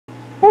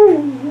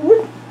Kevin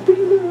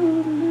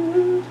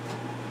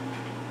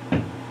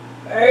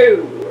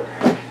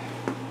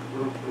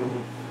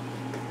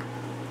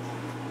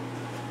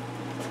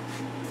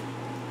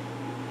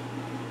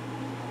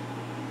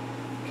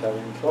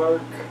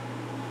Clark,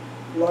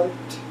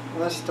 light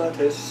my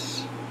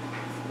status,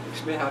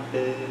 makes me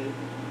happy.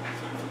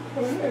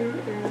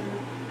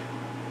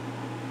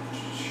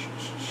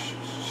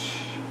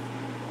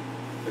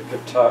 The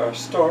guitar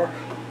store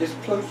is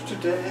closed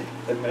today.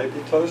 It may be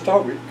closed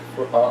all week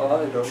for all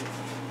I know.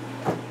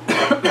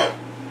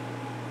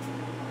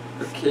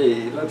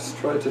 Okay, let's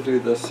try to do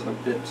this a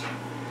bit.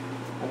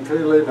 I'm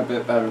feeling a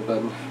bit better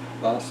than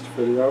last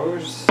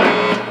videos,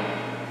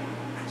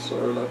 so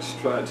let's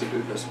try to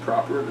do this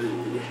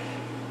properly.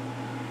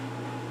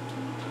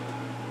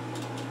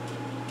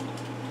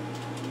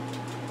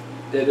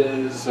 It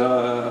is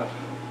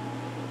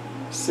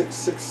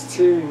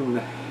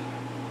 6:16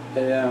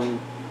 a.m.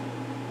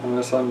 on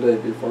a Sunday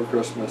before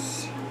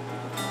Christmas.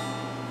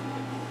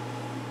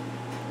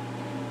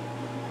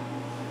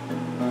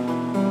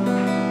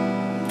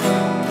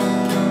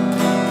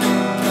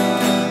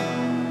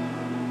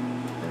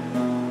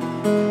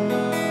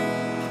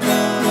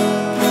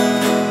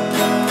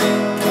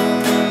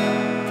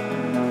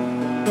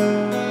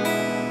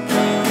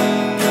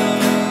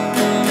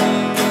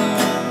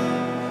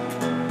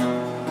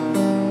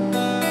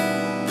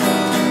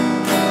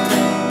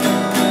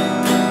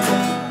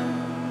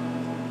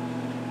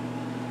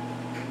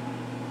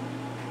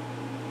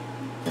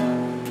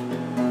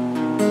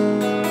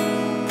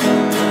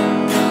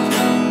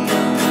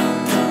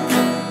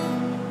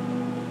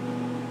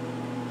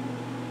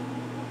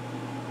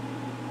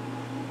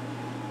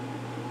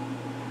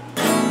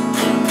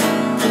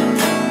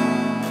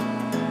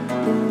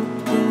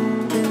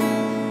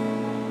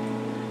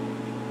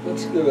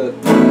 Let's give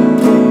it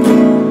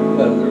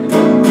better.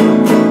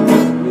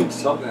 We need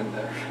something in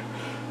there.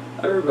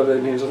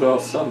 Everybody needs a little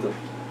something.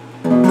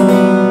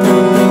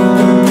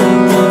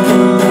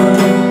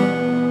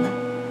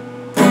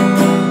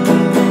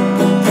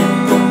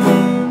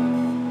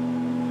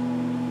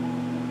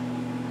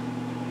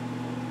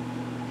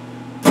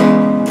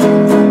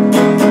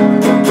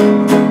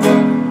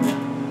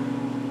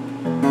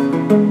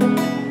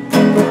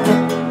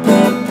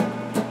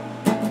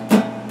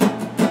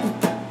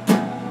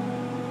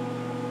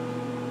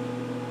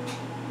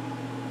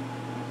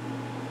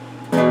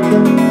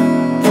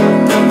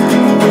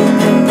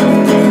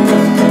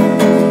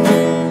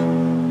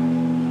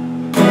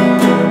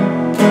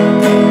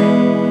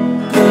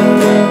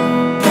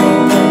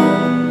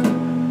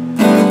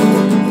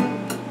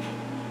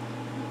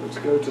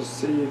 Go to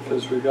C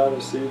because we got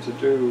a C to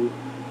do.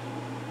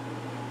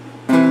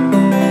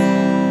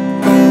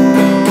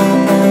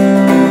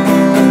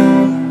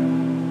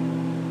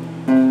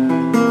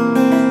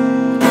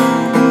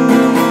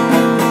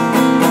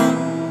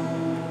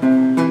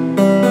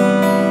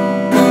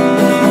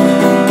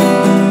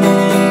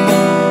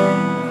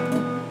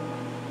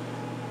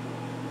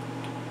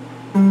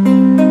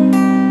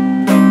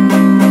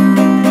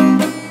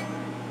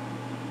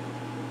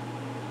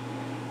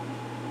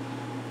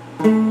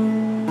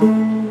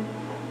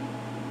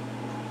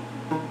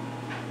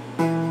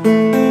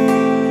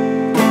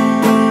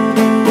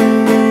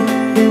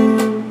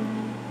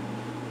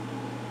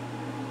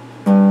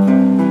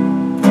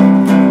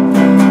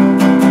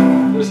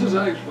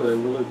 Actually a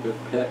really good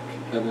pick,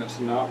 and it's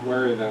not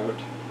wearing out,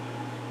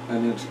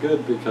 and it's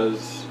good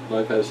because,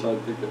 like I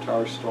said, the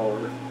guitar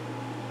store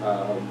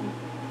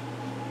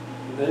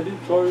may be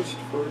closed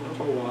for a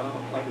little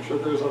while. I'm sure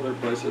there's other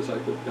places I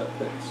could get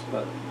picks,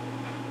 but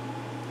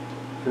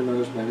who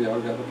knows, maybe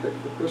I'll get a pick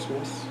for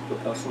Christmas,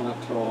 but that's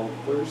not till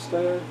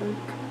Thursday, I think,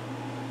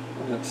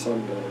 and it's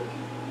Sunday.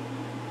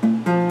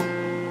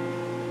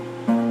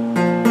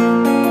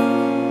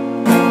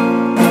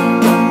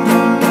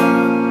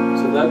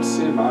 That's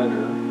C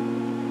minor.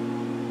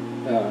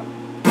 Yeah.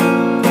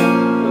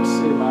 That's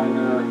C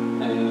minor,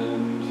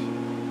 and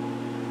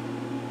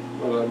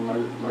what am I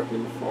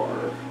looking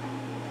for?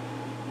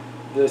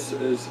 This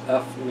is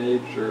F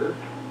major.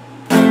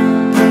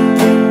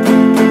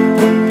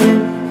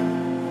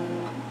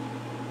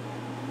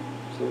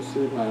 So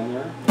C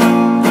minor.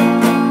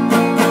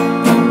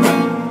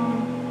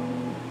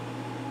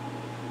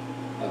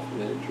 F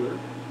major.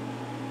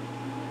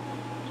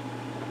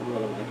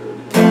 What am I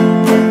doing here?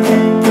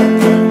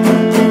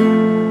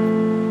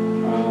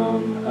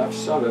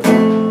 F7,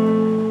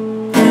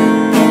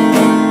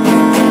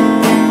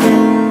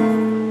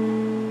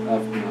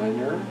 F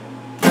minor,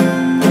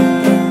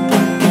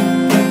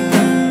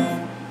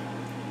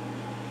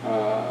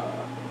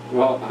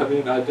 well, I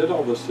mean, I did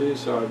all the C's,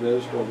 so I may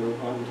as well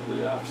move on to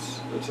the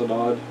F's. It's an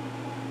odd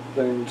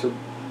thing to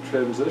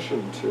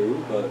transition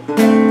to, but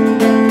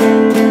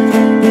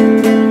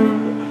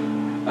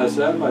I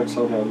sound like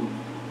someone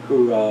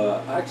who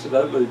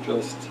accidentally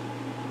just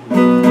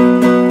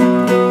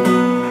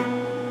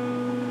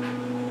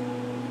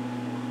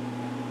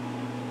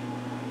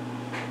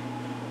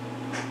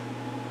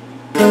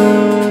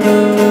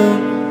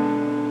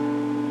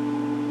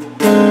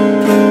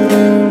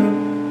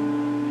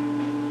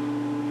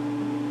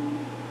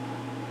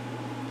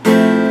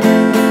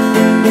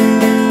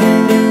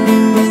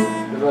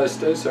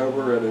stay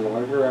sober any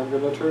longer, I'm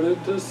gonna turn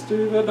into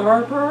Stephen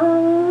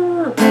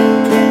Harper!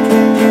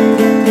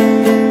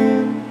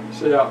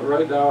 So yeah,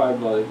 right now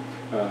I'm like,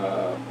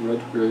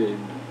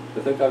 red-green. I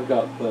think I've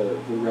got the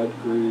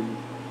red-green,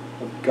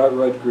 I've got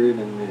red-green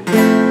in me.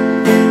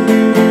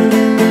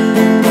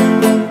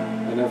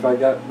 And if I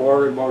get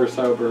more and more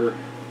sober,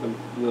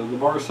 the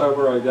more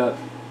sober I get,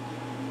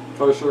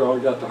 closer I'll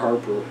get to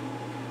Harper.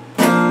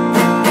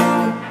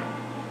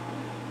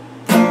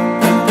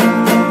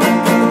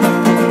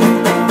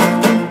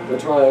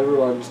 That's why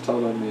everyone's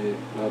telling me,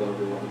 not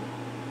everyone.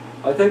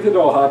 I think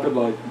it'll happen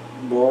like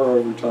more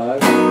over time.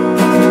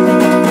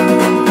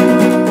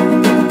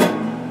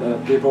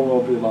 That people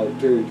will be like,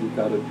 dude, you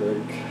gotta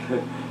drink.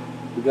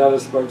 You gotta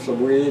smoke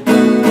some weed.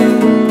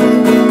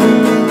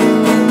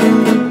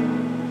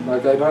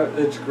 Like, I know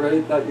it's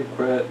great that you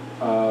quit,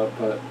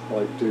 but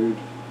like, dude,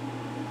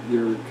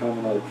 you're kind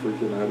of like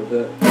freaking out a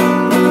bit.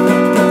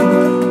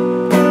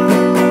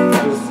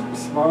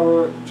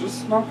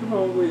 Just smoke a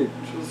little weed.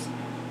 Just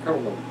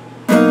come on.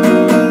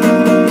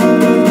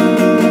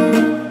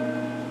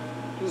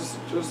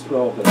 Just a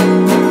little bit.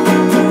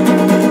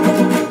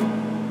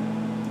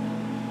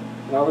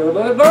 Now we're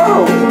gonna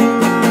no!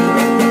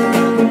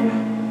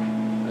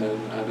 And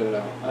I don't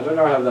know. I don't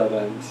know how that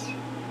ends.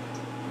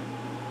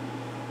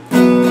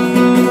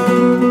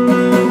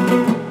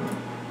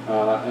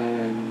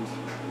 And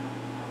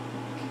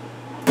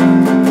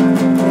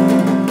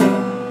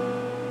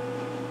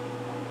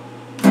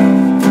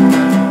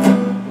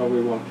well,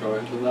 we won't go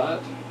into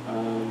that.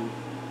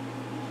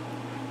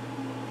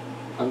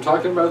 I'm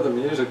talking about the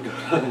music.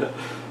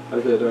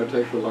 Okay, don't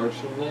take the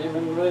Lord's name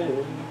in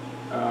vain.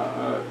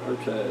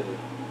 Okay.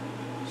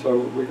 So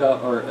we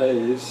got our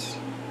A's.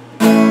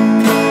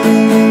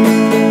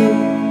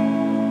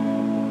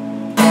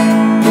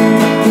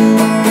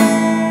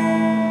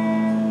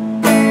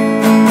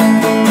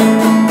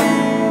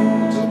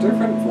 It's a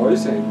different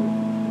voicing.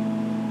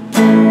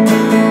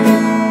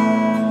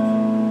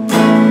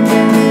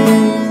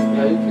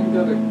 Yeah, you can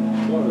get it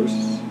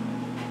close.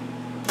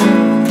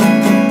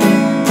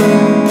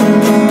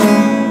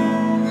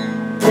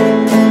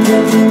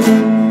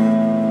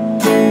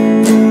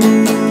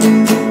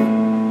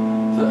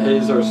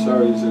 Are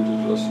so easy to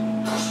just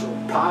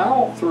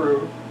pile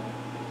through.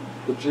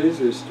 The G's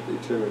used to be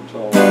too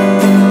tall.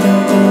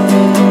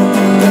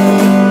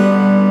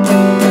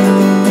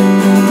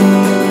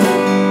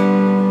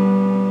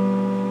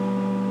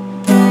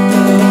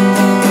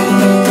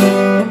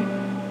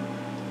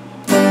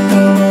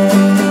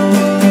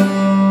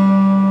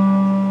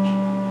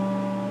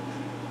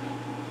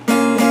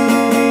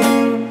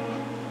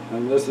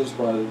 And this is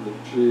why the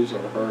G's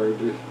are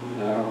hard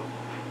now.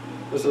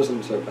 This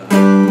isn't so bad.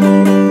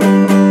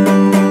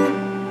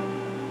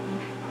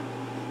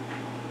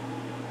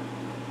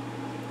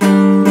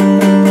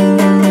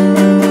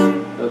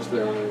 That's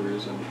the only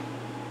reason.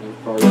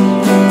 Of course, if I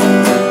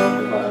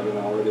haven't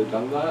already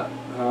done that.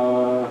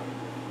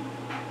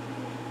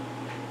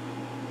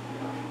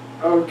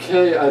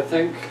 Okay, I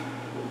think...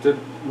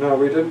 No,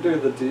 we didn't do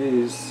the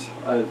D's.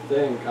 I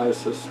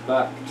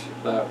suspect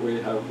that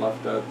we have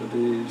left out the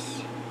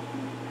D's.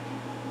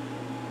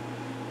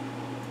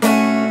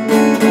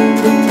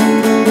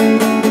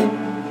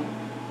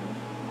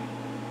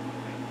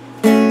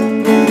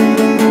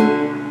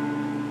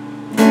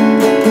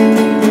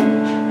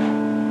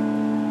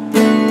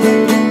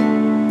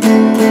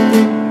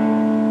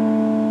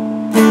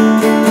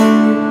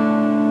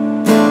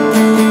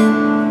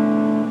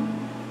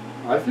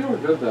 I feel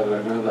good that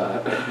I know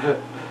that.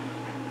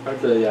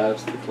 Okay, yeah,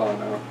 it's the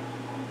Clano.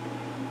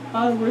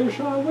 I wish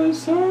I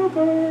was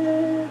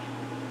sober!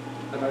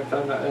 And I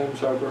kinda am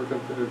sober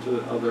compared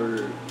to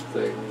other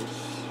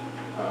things.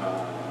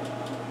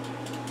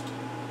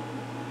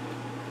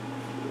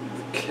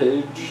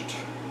 Caged.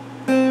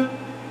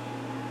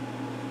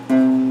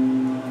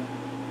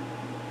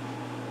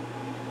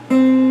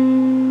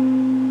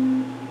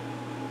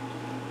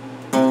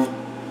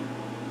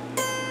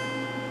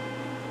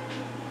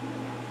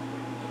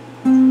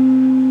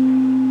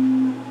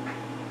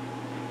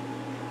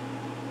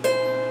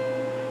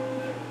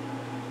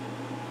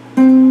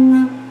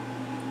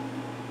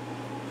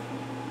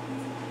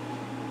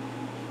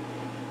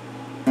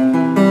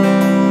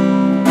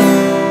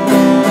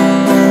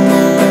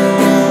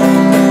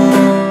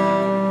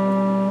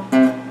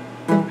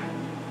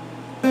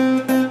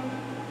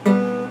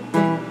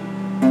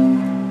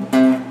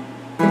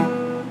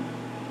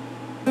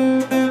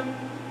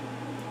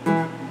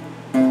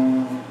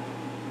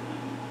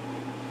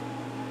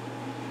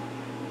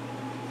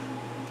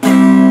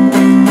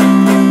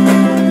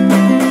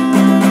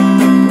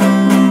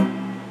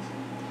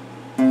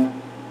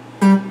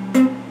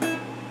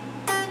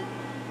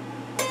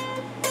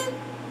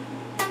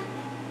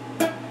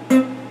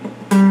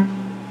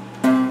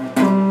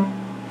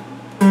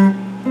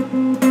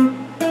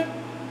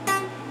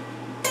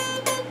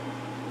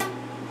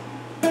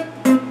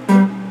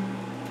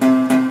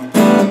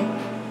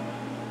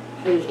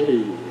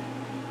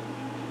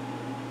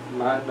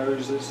 My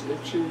nose is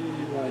itchy,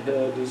 my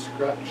head is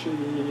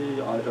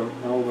scratchy, I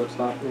don't know what's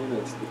happening,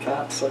 it's the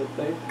cats, I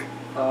think.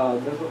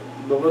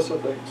 Melissa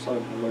thinks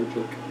I'm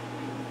allergic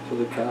to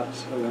the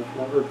cats, and I've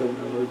never been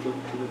allergic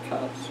to the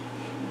cats.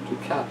 To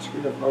cats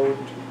we have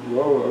owned,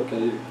 whoa,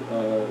 okay,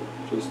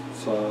 just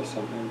saw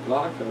something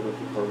black out of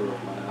the corner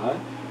of my eye.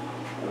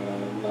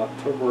 Not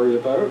to worry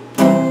about.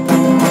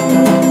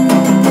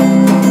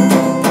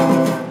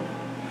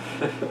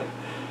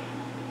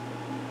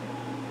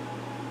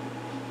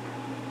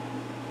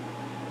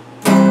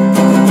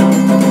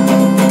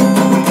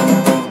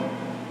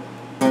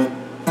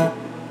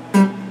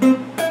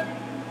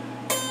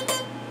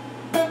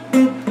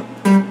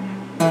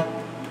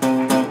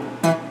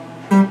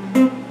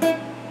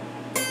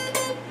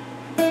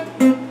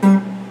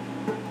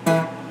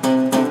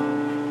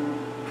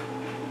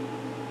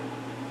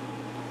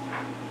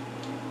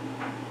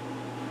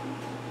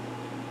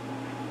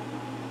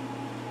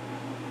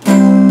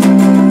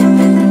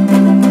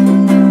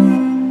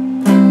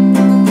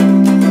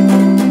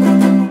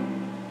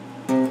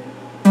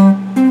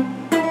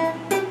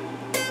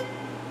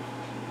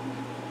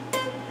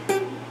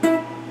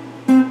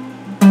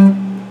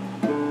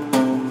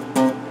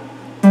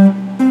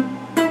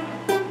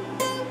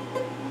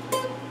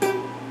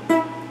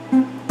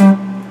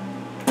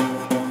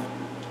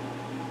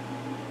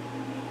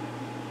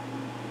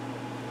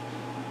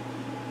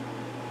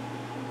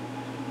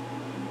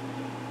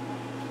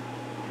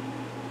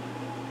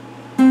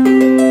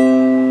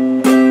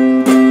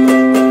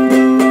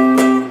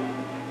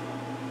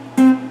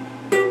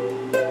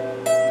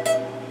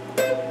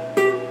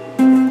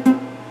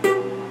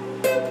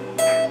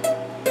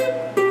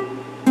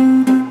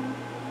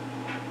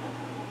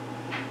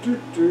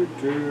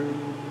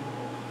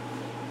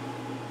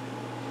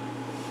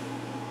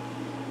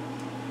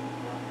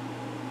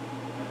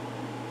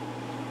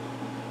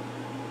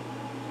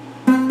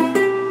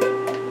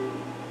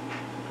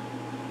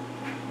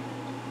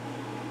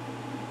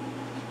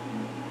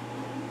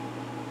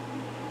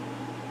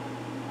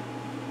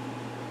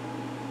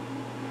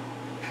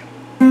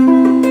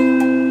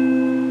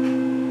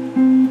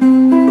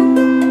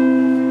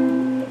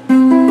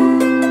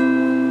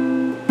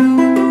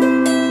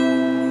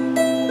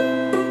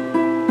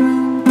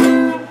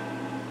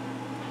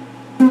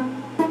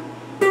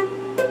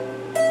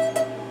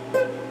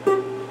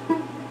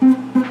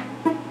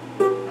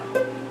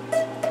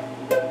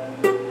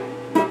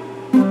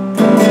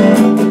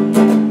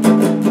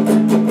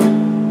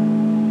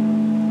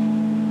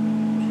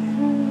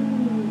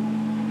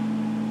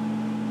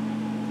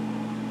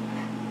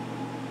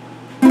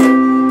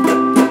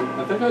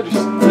 I just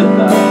did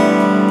that.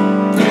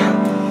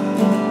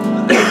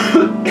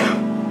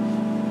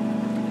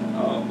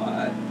 Oh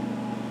my.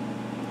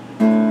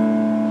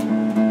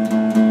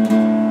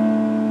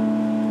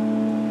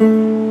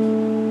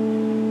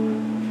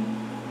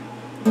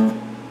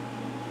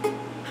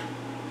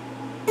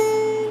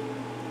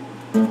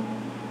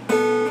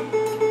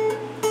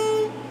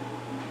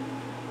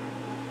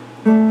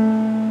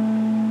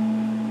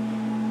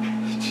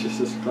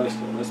 Jesus Christ,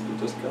 I must be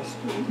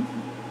disgusting.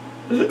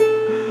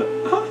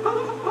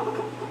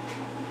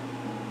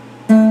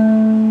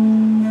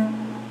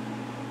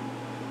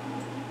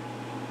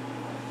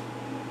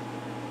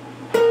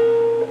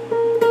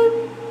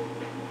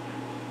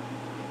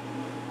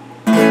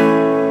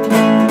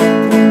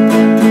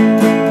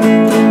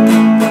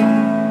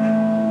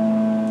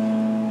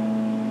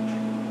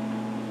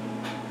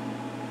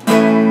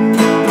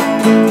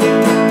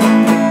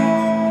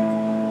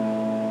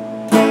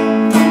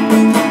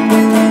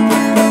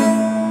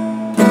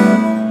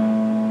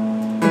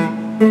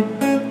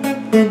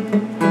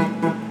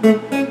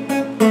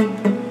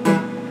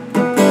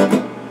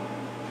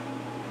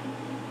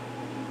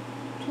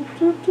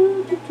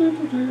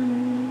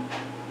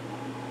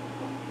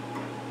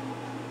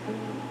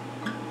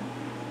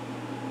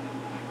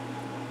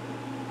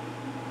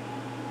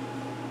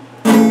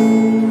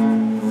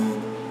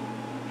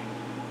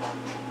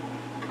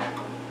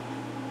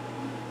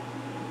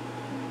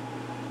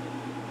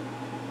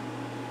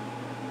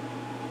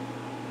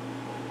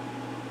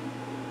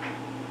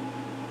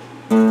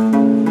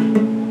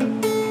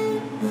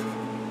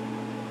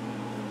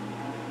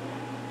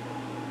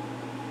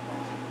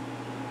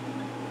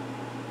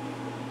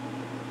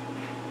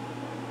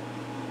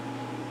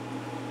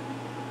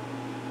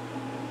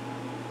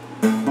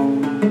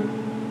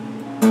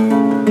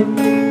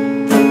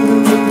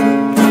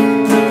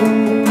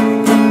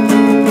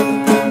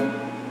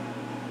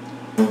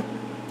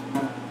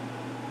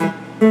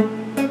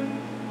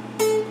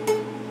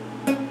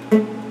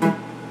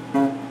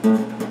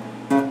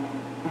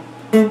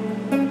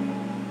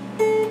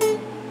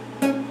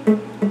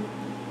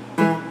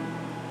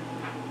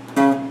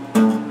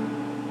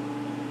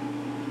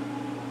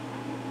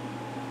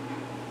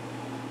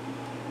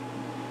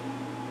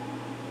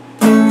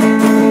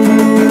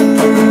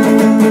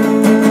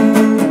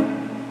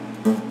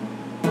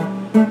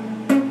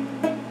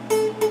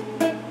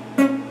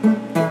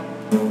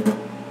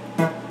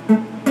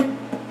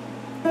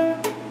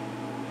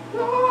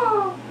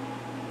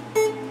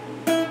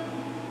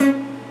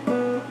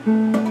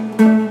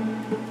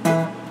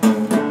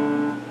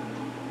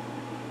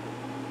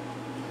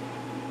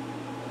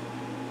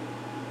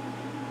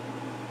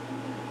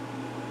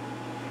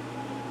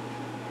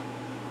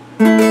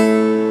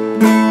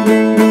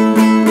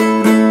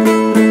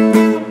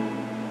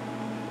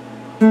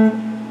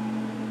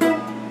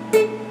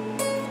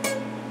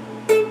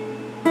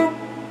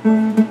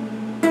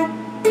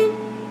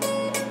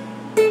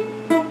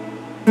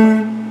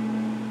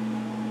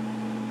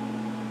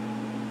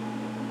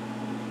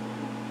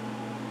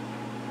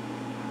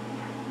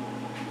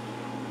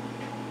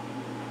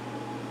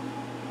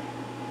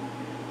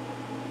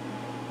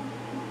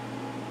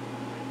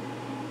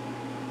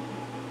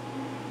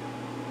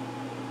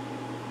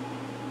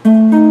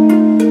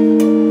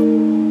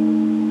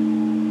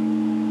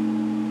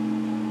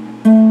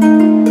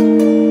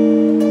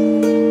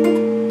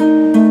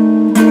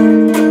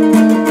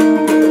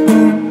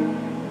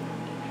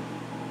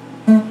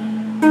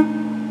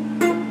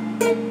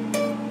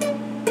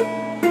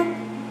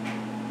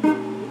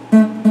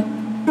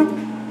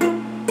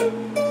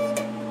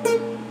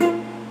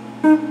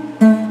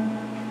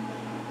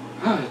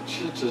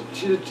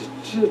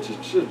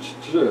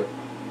 Okay.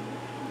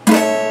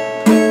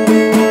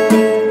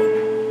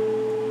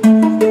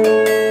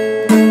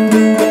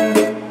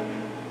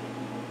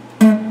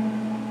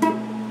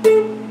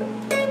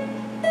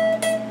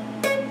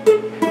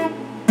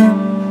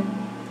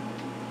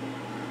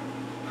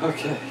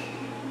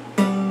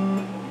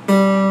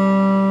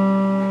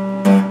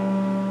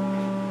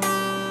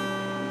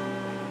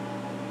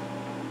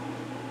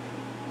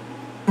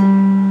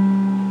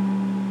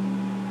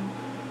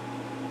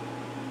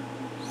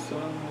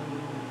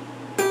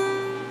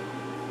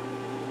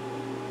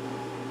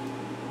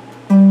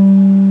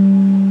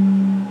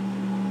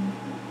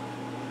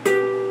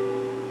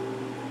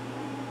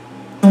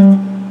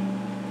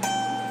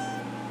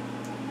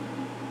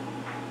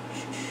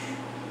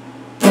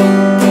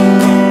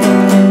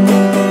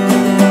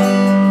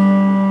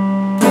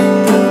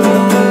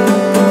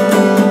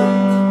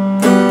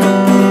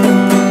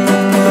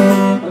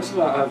 Let's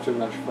not have too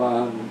much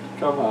fun.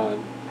 Come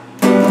on.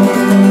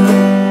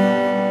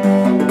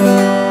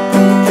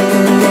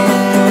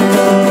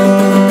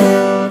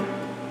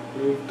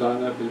 We've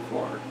done it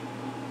before.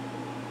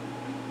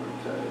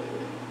 Okay.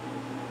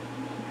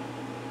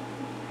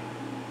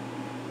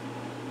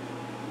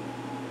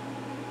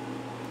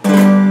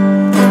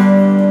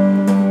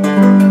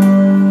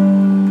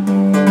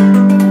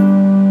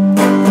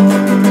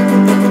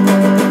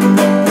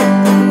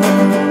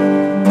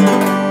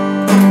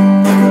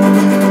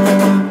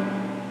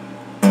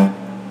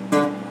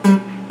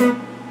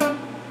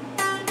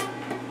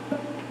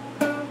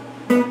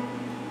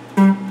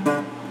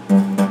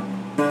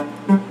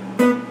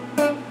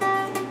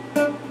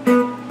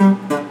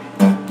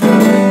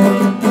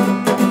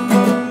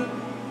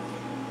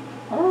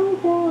 Oh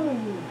boy.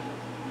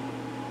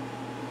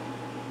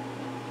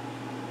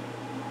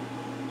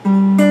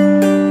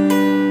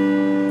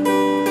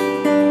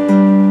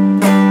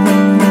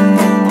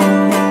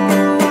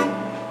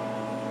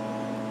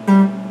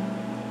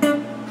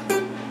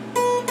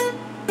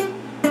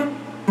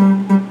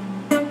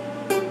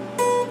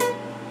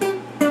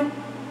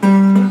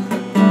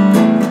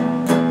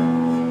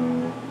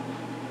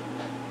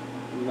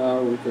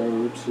 Now we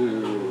go to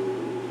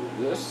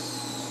this.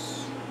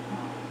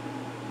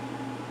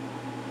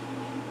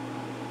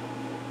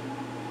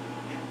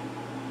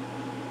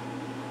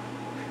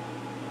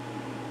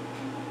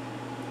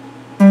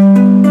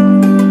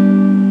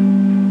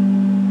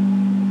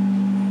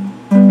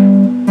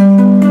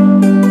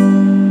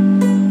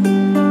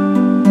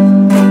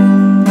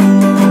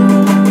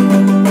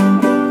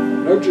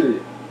 No G. E.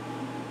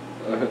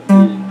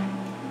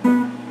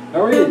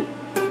 No E.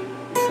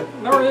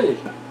 No E.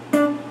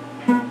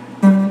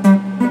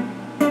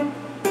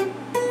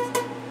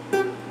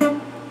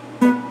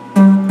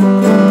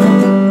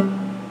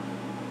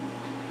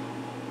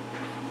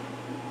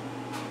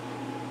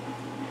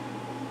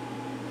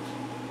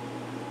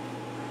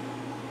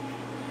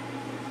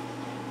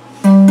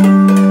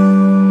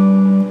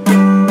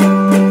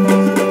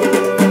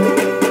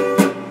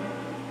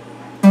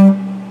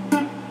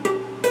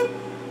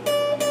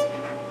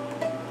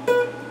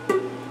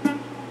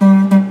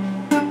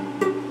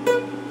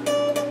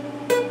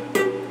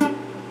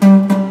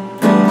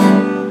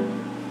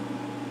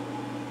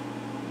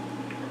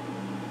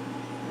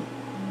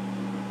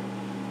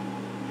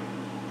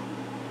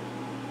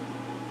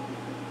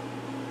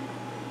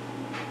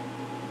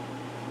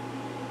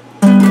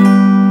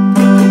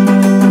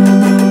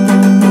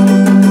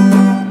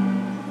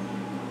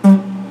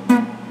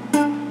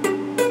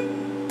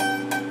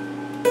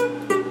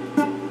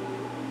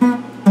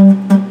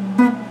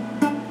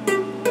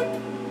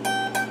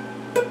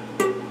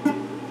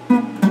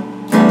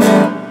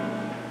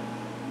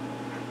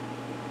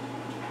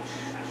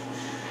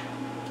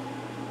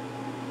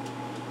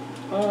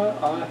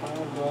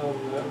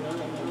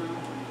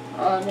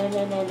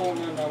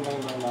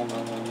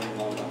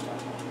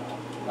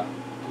 No.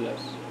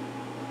 Yes.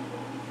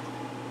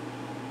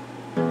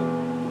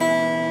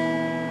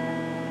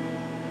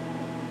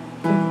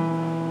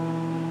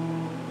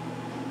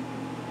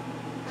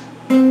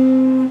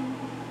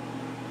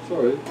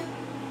 Sorry.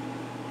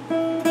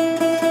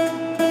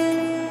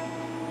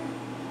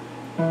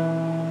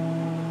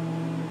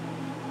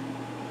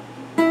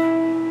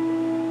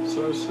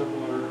 So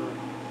similar.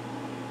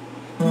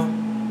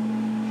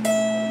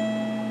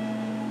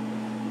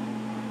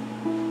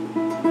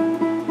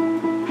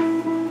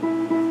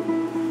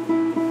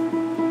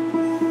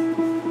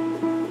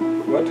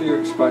 What do you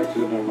expect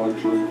in a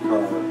luxury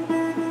car?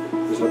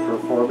 Is it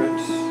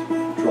performance,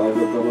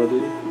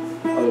 drivability,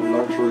 a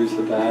luxury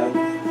sedan?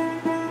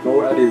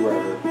 Go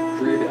anywhere,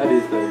 dream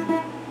anything.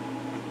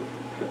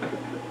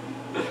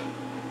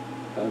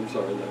 I'm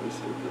sorry, that was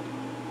stupid.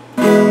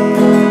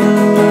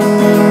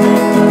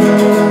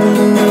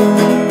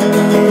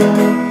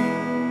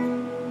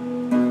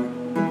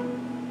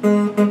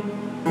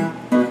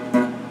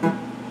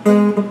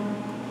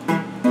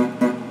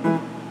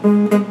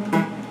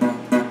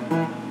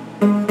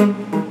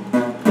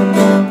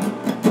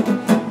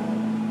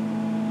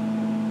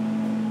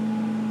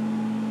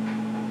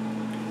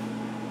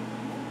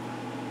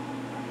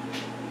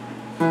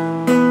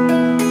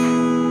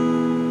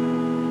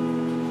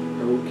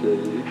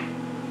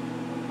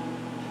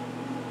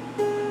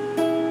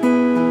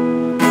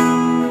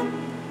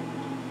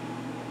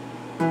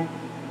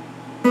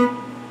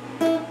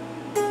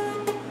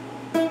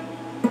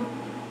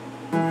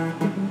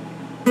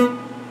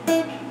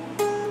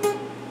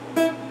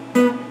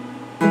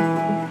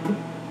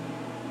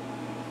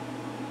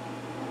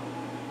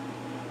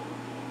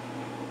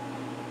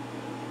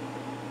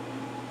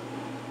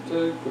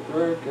 Take the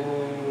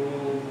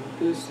broken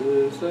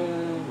pieces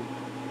and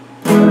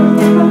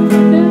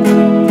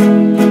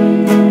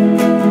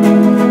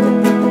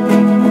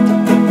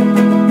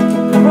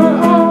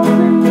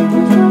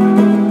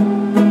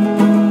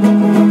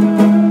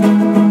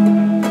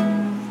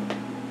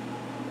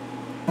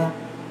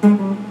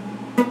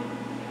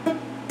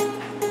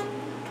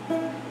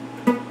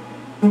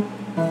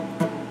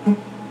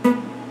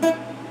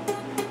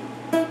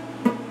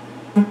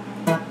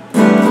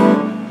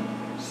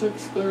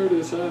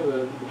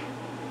 $6:37.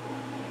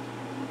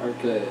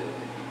 Okay.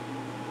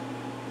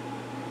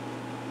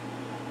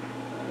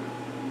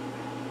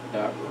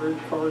 Not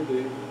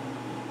recording.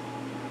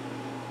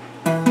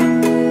 I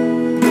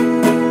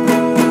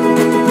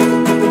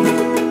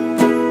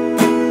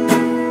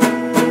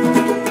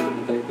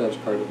think that's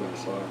part of my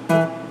song.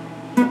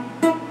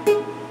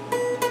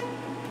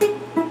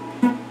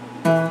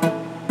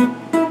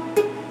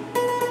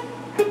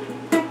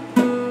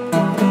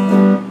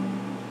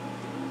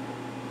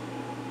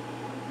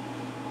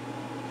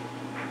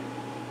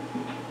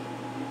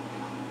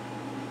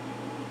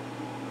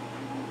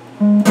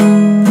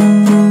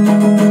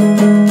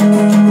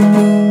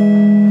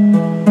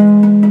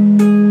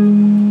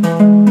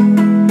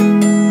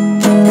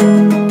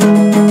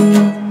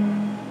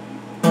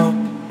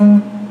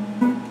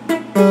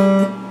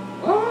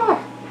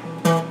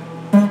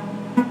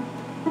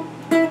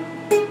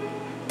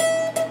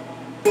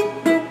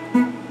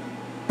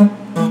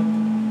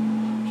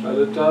 But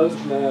it does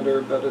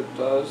matter, but it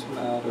does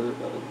matter,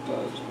 but it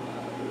does matter.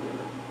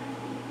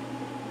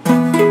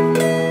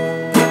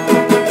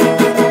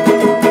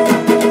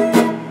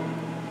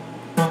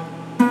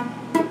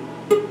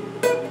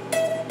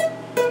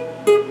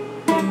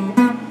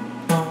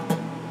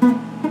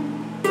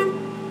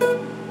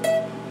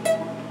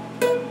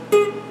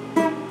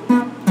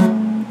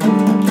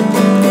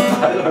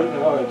 I don't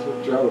know, it's a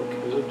joke.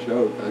 It's a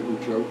joke. I'm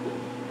joking.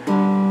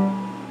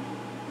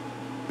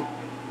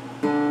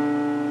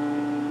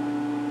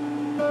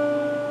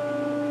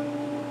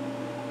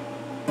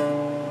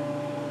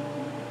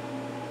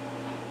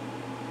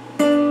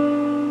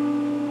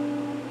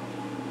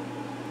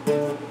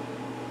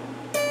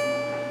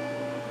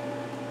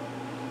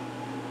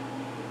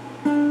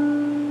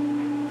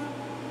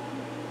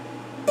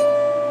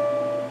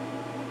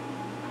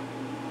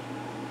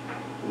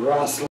 Ross